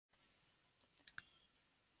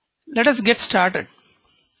Let us get started.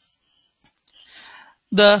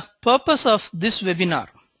 The purpose of this webinar,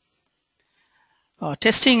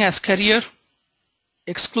 testing as career,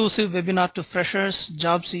 exclusive webinar to freshers,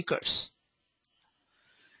 job seekers.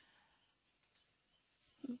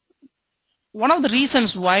 One of the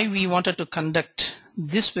reasons why we wanted to conduct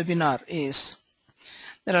this webinar is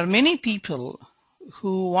there are many people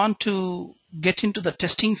who want to get into the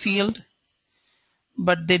testing field,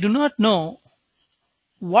 but they do not know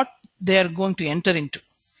what they are going to enter into.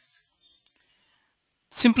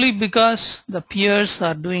 Simply because the peers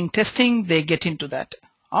are doing testing, they get into that.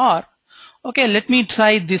 Or, okay, let me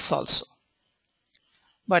try this also.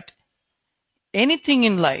 But anything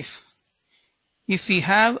in life, if we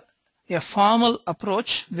have a formal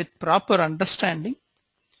approach with proper understanding,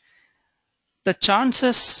 the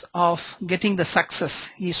chances of getting the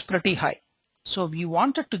success is pretty high. So we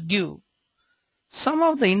wanted to give some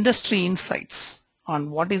of the industry insights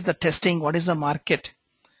on what is the testing, what is the market,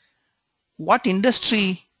 what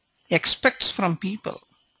industry expects from people.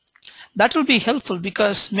 That will be helpful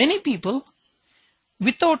because many people,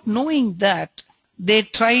 without knowing that, they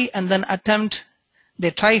try and then attempt,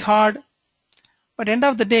 they try hard, but end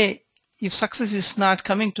of the day, if success is not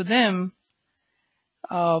coming to them,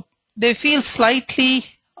 they feel slightly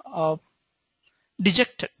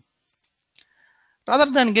dejected. Rather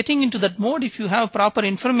than getting into that mode, if you have proper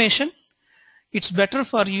information, it's better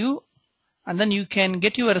for you, and then you can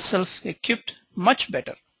get yourself equipped much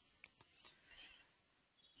better.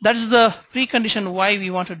 That is the precondition why we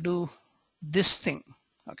want to do this thing.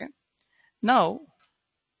 Okay. Now,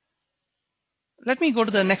 let me go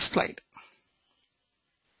to the next slide.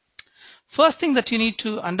 First thing that you need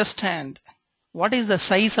to understand, what is the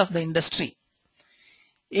size of the industry?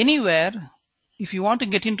 Anywhere, if you want to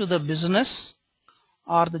get into the business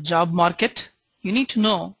or the job market, you need to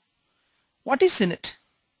know what is in it,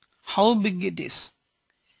 how big it is.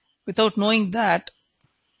 Without knowing that,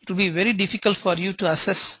 it will be very difficult for you to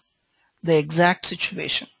assess the exact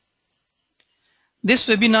situation. This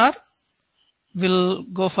webinar will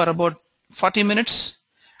go for about 40 minutes,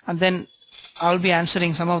 and then I'll be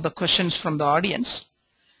answering some of the questions from the audience.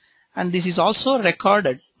 And this is also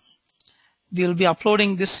recorded. We'll be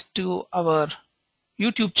uploading this to our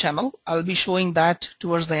YouTube channel. I'll be showing that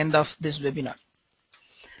towards the end of this webinar.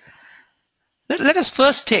 Let us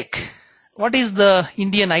first take what is the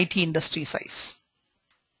Indian IT industry size.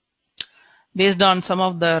 Based on some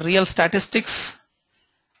of the real statistics,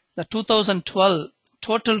 the 2012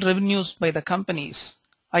 total revenues by the companies,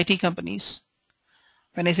 IT companies,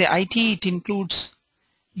 when I say IT, it includes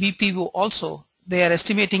BPO also. They are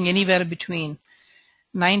estimating anywhere between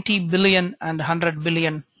 90 billion and 100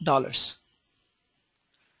 billion dollars.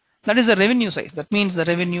 That is the revenue size. That means the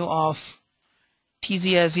revenue of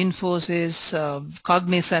TCS, Infosys,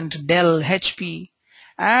 Cognizant, Dell, HP,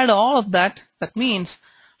 add all of that. That means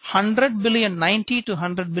 100 billion, 90 to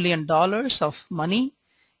 100 billion dollars of money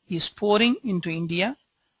is pouring into India.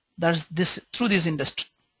 That's this through this industry.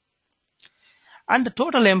 And the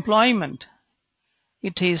total employment,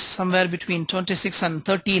 it is somewhere between 26 and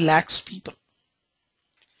 30 lakhs people.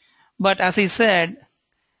 But as I said,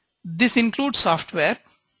 this includes software,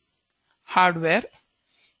 hardware,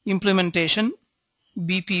 implementation,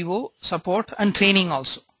 BPO, support, and training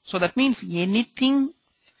also. So that means anything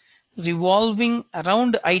revolving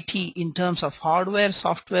around IT in terms of hardware,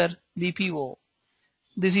 software, BPO,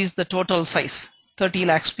 this is the total size, 30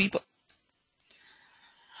 lakhs people.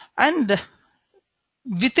 And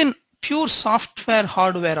within pure software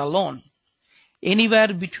hardware alone,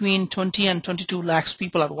 anywhere between 20 and 22 lakhs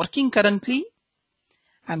people are working currently,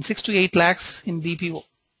 and 6 to 8 lakhs in BPO.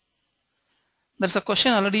 There's a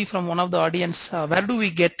question already from one of the audience, where do we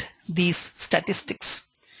get these statistics?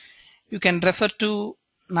 You can refer to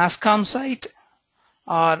NASSCOM site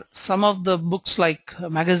or some of the books like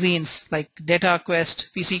magazines like Data Quest,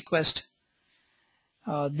 PC Quest.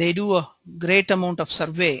 They do a great amount of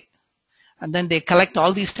survey, and then they collect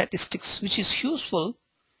all these statistics, which is useful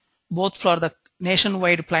both for the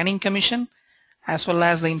nationwide planning commission as well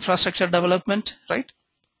as the infrastructure development, right?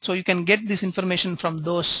 So you can get this information from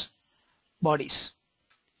those bodies.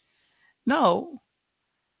 Now,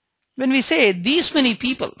 when we say these many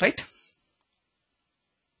people, right?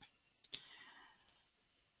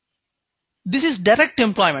 This is direct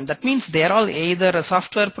employment. That means they are all either a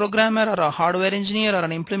software programmer or a hardware engineer or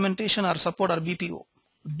an implementation or support or BPO.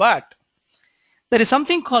 But there is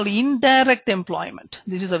something called indirect employment.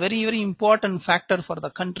 This is a very, very important factor for the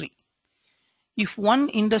country. If one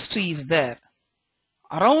industry is there,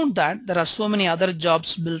 around that there are so many other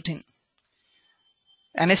jobs built in.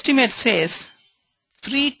 An estimate says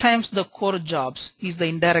 3 times the core jobs is the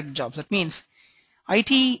indirect jobs. That means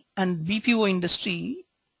IT and BPO industry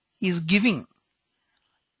is giving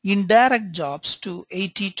indirect jobs to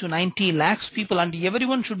 80 to 90 lakhs people, and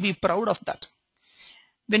everyone should be proud of that.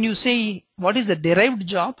 When you say what is the derived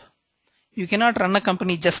job, you cannot run a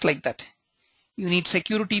company just like that. You need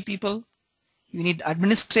security people, you need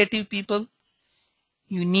administrative people,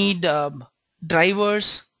 you need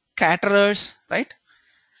drivers, caterers, right?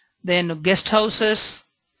 Then guest houses,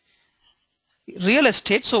 real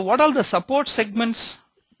estate. So what are the support segments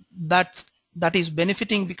that is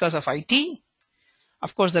benefiting because of IT?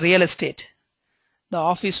 Of course, the real estate, the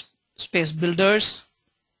office space builders,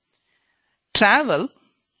 travel.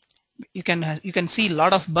 You can see a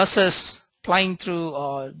lot of buses flying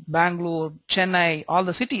through Bangalore, Chennai, all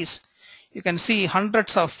the cities. You can see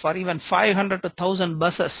hundreds of or even 500 to 1,000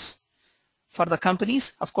 buses for the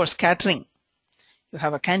companies. Of course, catering. You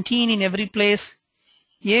have a canteen in every place.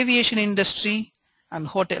 Aviation industry and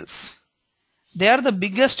hotels. They are the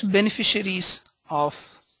biggest beneficiaries of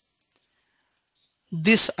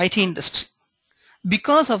this IT industry.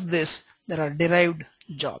 Because of this, there are derived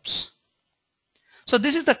jobs. So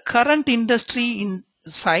this is the current industry in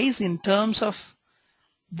size in terms of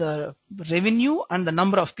the revenue and the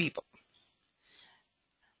number of people.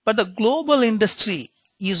 But the global industry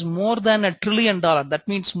is more than $1 trillion. That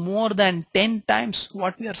means more than 10 times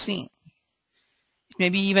what we are seeing.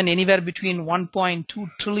 Maybe even anywhere between 1.2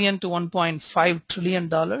 trillion to 1.5 trillion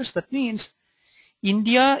dollars. That means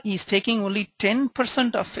India is taking only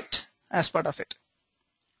 10% of it as part of it,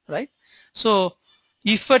 right? So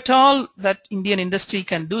if at all that Indian industry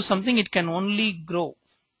can do something, it can only grow.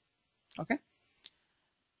 Okay.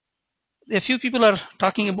 A few people are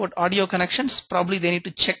talking about audio connections. Probably they need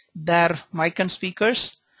to check their mic and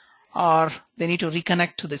speakers, or they need to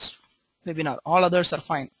reconnect to this webinar. All others are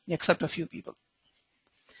fine except a few people.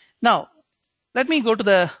 Now, let me go to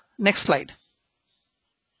the next slide.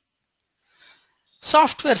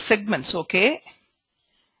 Software segments, okay.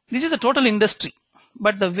 This is the total industry,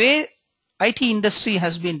 but the way IT industry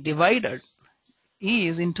has been divided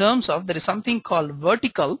is in terms of there is something called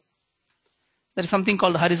vertical, there is something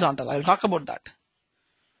called horizontal. I will talk about that.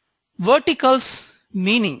 Verticals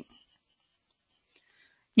meaning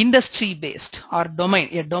industry based or domain.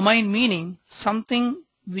 A domain meaning something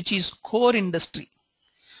which is core industry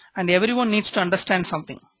and everyone needs to understand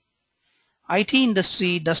something. IT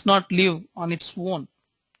industry does not live on its own.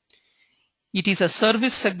 It is a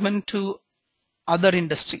service segment to other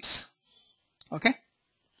industries. Okay.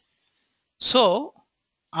 So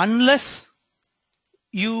unless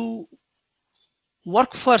you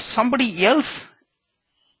work for somebody else,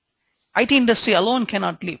 IT industry alone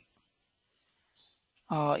cannot live.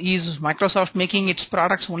 Is Microsoft making its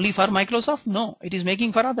products only for Microsoft? No, it is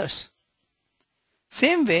making for others.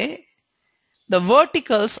 Same way, the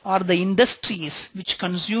verticals are the industries which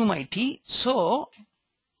consume IT. So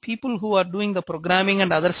people who are doing the programming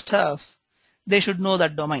and other stuff, they should know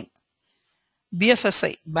that domain.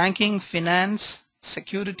 BFSI, banking, finance,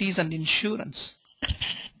 securities and insurance.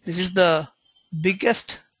 This is the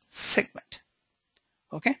biggest segment.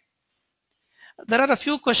 Okay. There are a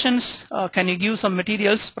few questions. Can you give some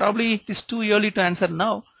materials? Probably it is too early to answer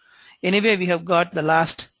now. Anyway, we have got the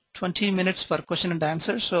last 20 minutes for question and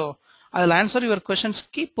answer. So I'll answer your questions.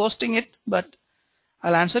 Keep posting it, but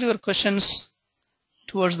I'll answer your questions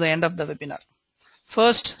towards the end of the webinar.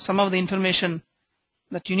 First, some of the information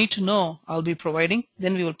that you need to know I'll be providing.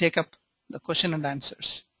 Then we will take up the question and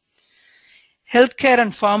answers. Healthcare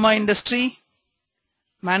and pharma industry,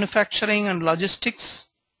 manufacturing and logistics.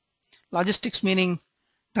 Logistics meaning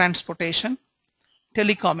transportation,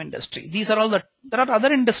 telecom industry. These are all there are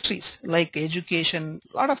other industries like education,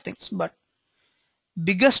 a lot of things, but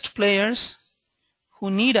biggest players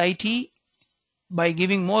who need IT by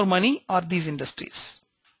giving more money are these industries.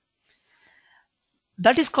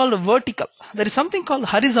 That is called a vertical. There is something called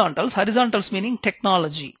horizontals. Horizontals meaning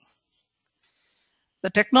technology. The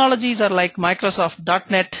technologies are like Microsoft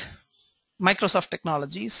 .NET, Microsoft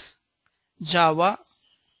technologies, Java,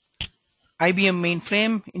 IBM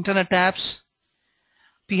mainframe, internet apps,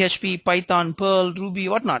 PHP, Python, Perl, Ruby,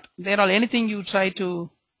 whatnot. They're all anything you try to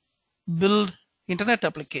build internet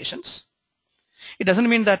applications. It doesn't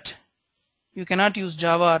mean that you cannot use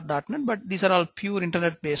Java or .NET, but these are all pure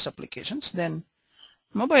internet-based applications. Then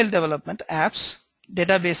mobile development, apps,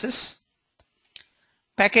 databases,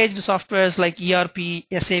 packaged softwares like ERP,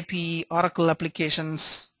 SAP, Oracle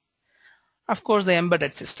applications, of course the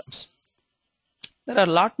embedded systems. There are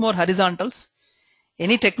a lot more horizontals.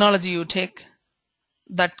 Any technology you take,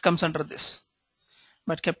 that comes under this.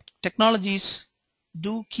 But technologies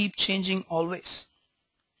do keep changing always.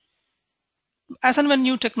 as and when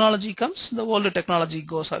new technology comes, the older technology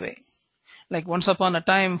goes away. Like once upon a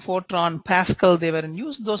time, Fortran, Pascal, they were in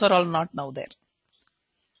use. Those are all not now there.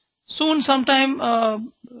 Soon, sometime,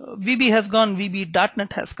 VB has gone,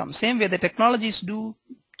 VB.NET has come. Same way, the technologies do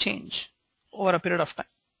change over a period of time.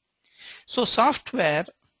 So software,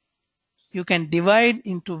 you can divide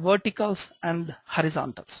into verticals and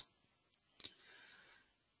horizontals.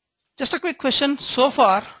 Just a quick question. So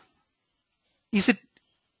far, is it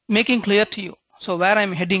making clear to you? So where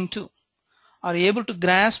I'm heading to? Are you able to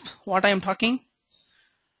grasp what I'm talking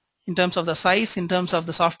in terms of the size, in terms of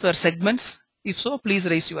the software segments? If so, please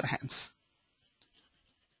raise your hands.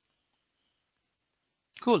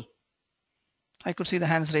 Cool. I could see the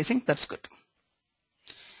hands raising. That's good.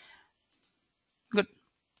 Good.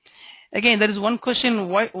 Again, there is one question.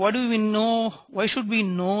 Why do we know? Why should we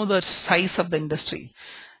know the size of the industry?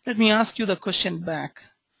 Let me ask you the question back.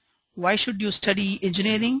 Why should you study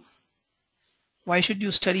engineering? Why should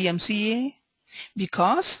you study MCA?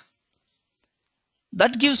 Because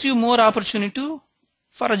that gives you more opportunity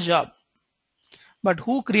for a job. But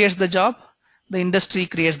who creates the job? The industry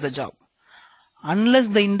creates the job. Unless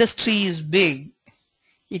the industry is big,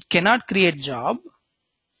 it cannot create job.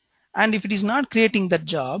 And if it is not creating that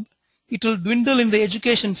job, it will dwindle in the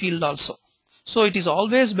education field also. So it is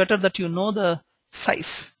always better that you know the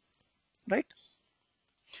size, right?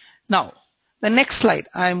 Now, the next slide.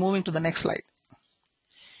 I am moving to the next slide.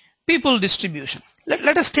 People distribution.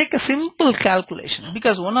 Let us take a simple calculation,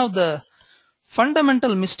 because one of the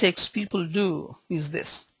fundamental mistakes people do is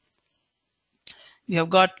this. We have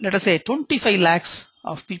got, let us say, 25 lakhs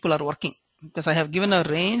of people are working, because I have given a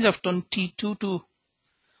range of 22 to,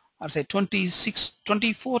 or say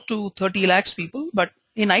 24 to 30 lakhs people. But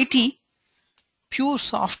in IT, pure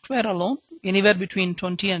software alone, anywhere between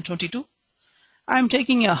 20 and 22. I am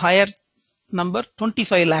taking a higher number,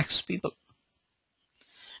 25 lakhs people.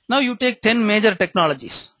 Now you take 10 major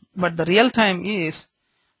technologies, but the real time is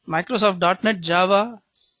Microsoft.NET, Java,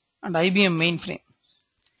 and IBM mainframe.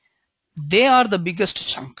 They are the biggest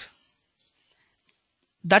chunk.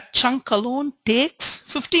 That chunk alone takes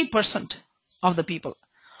 50% of the people.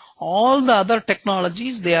 All the other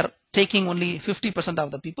technologies, they are taking only 50%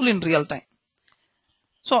 of the people in real time.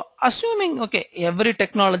 So assuming, okay, every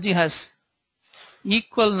technology has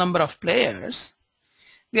equal number of players,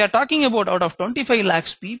 we are talking about out of 25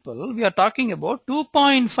 lakhs people, we are talking about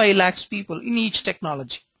 2.5 lakhs people in each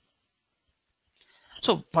technology.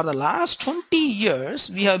 So for the last 20 years,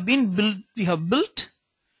 we have built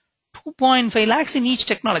 2.5 lakhs in each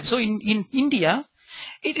technology. So in India,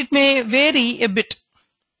 it may vary a bit.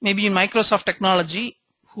 Maybe in Microsoft technology,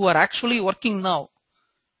 who are actually working now,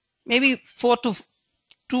 maybe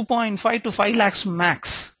 2.5 to 5 lakhs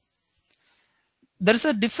max. There is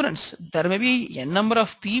a difference. There may be a number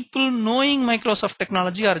of people knowing Microsoft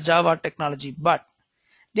technology or Java technology, but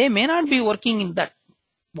they may not be working in that.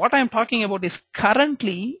 What I am talking about is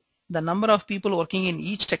currently the number of people working in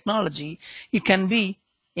each technology. It can be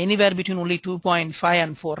anywhere between only 2.5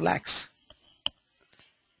 and 4 lakhs.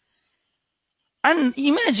 And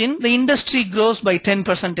imagine the industry grows by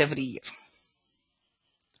 10% every year.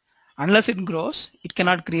 Unless it grows, it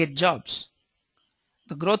cannot create jobs.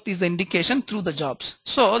 The growth is the indication through the jobs.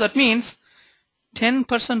 So that means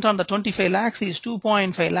 10% on the 25 lakhs is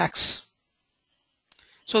 2.5 lakhs.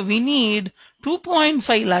 So we need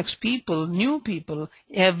 2.5 lakhs people, new people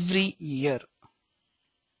every year.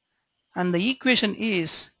 And the equation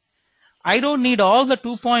is, I don't need all the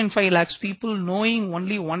 2.5 lakhs people knowing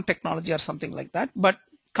only one technology or something like that, but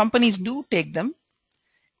companies do take them,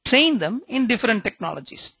 train them in different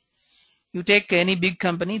technologies. You take any big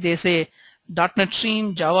company, they say .NET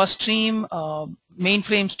stream, Java stream,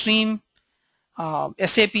 mainframe stream,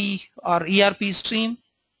 SAP or ERP stream,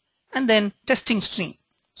 and then testing stream.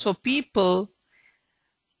 So people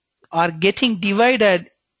are getting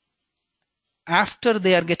divided after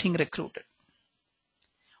they are getting recruited.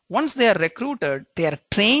 Once they are recruited, they are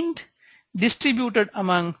trained, distributed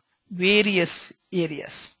among various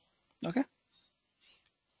areas. Okay.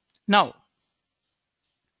 Now,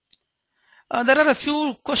 there are a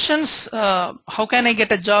few questions. How can I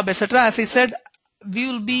get a job, etc. As I said, we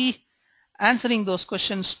will be answering those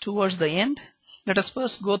questions towards the end. Let us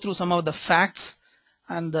first go through some of the facts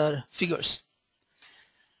and the figures.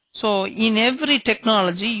 So in every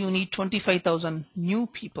technology, you need 25,000 new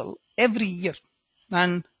people every year,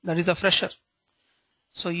 and that is a fresher.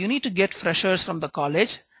 So you need to get freshers from the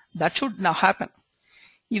college. That should now happen.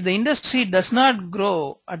 If the industry does not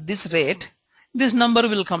grow at this rate, this number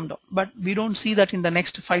will come down, but we don't see that in the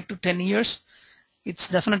next 5 to 10 years. It's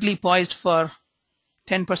definitely poised for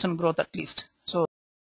 10% growth at least.